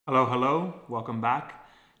Hello, hello, welcome back.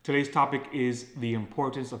 Today's topic is the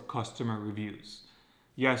importance of customer reviews.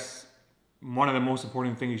 Yes, one of the most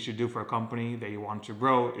important things you should do for a company that you want to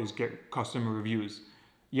grow is get customer reviews.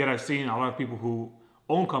 Yet I've seen a lot of people who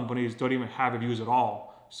own companies don't even have reviews at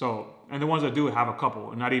all. And the ones that do have a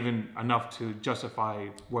couple, not even enough to justify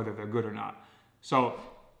whether they're good or not. So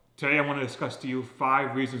today I want to discuss to you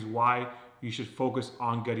 5 reasons why you should focus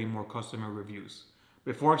on getting more customer reviews.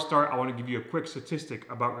 Before I start, I want to give you a quick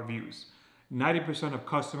statistic about reviews. 90% of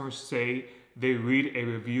customers say they read a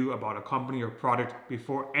review about a company or product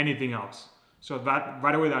before anything else. So that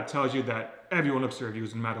right away that tells you that everyone looks at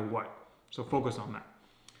reviews no matter what. So focus on that.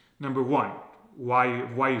 Number one,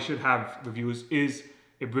 why you should have reviews is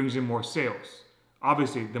it brings in more sales.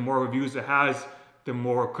 Obviously, the more reviews it has, the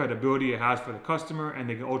more credibility it has for the customer, and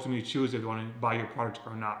they can ultimately choose if they want to buy your product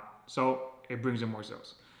or not. So it brings in more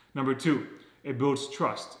sales. Number two, it builds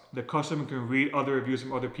trust. The customer can read other reviews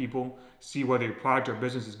from other people, see whether your product or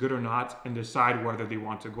business is good or not, and decide whether they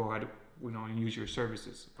want to go ahead, and use your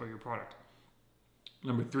services or your product.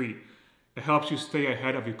 Number three, it helps you stay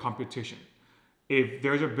ahead of your competition. If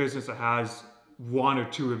there's a business that has 1 or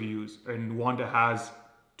 2 reviews and one that has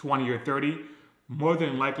 20 or 30, more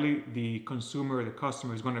than likely the consumer or the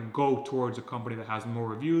customer is going to go towards a company that has more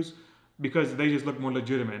reviews because they just look more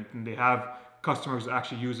legitimate and they have customers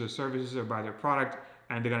actually use their services or buy their product,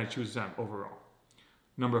 and they're going to choose them overall.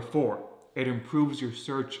 Number 4, it improves your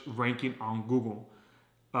search ranking on Google.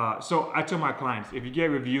 So I tell my clients, if you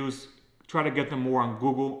get reviews, try to get them more on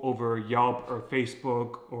Google over Yelp or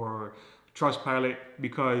Facebook or Trustpilot,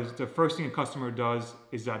 because the first thing a customer does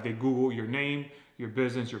is that they Google your name, your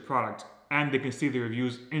business, your product, and they can see the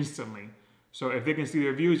reviews instantly. So if they can see the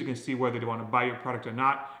reviews, you can see whether they want to buy your product or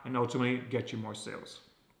not, and ultimately get you more sales.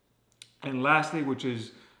 And lastly, which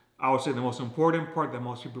is, I would say, the most important part that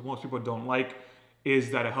most people don't like,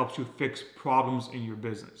 is that it helps you fix problems in your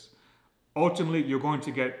business. Ultimately, you're going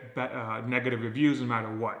to get negative reviews no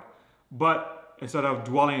matter what. But instead of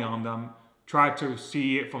dwelling on them, try to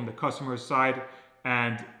see it from the customer's side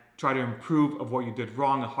and try to improve of what you did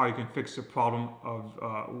wrong and how you can fix the problem of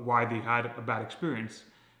why they had a bad experience.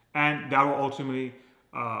 And that will ultimately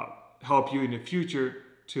help you in the future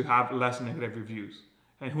to have less negative reviews.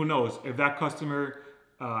 And who knows, if that customer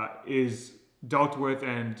is dealt with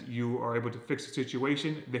and you are able to fix the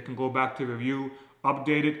situation, they can go back to review,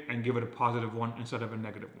 update it, and give it a positive one instead of a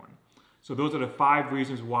negative one. So those are the 5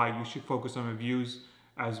 reasons why you should focus on reviews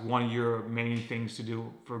as one of your main things to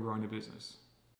do for growing the business.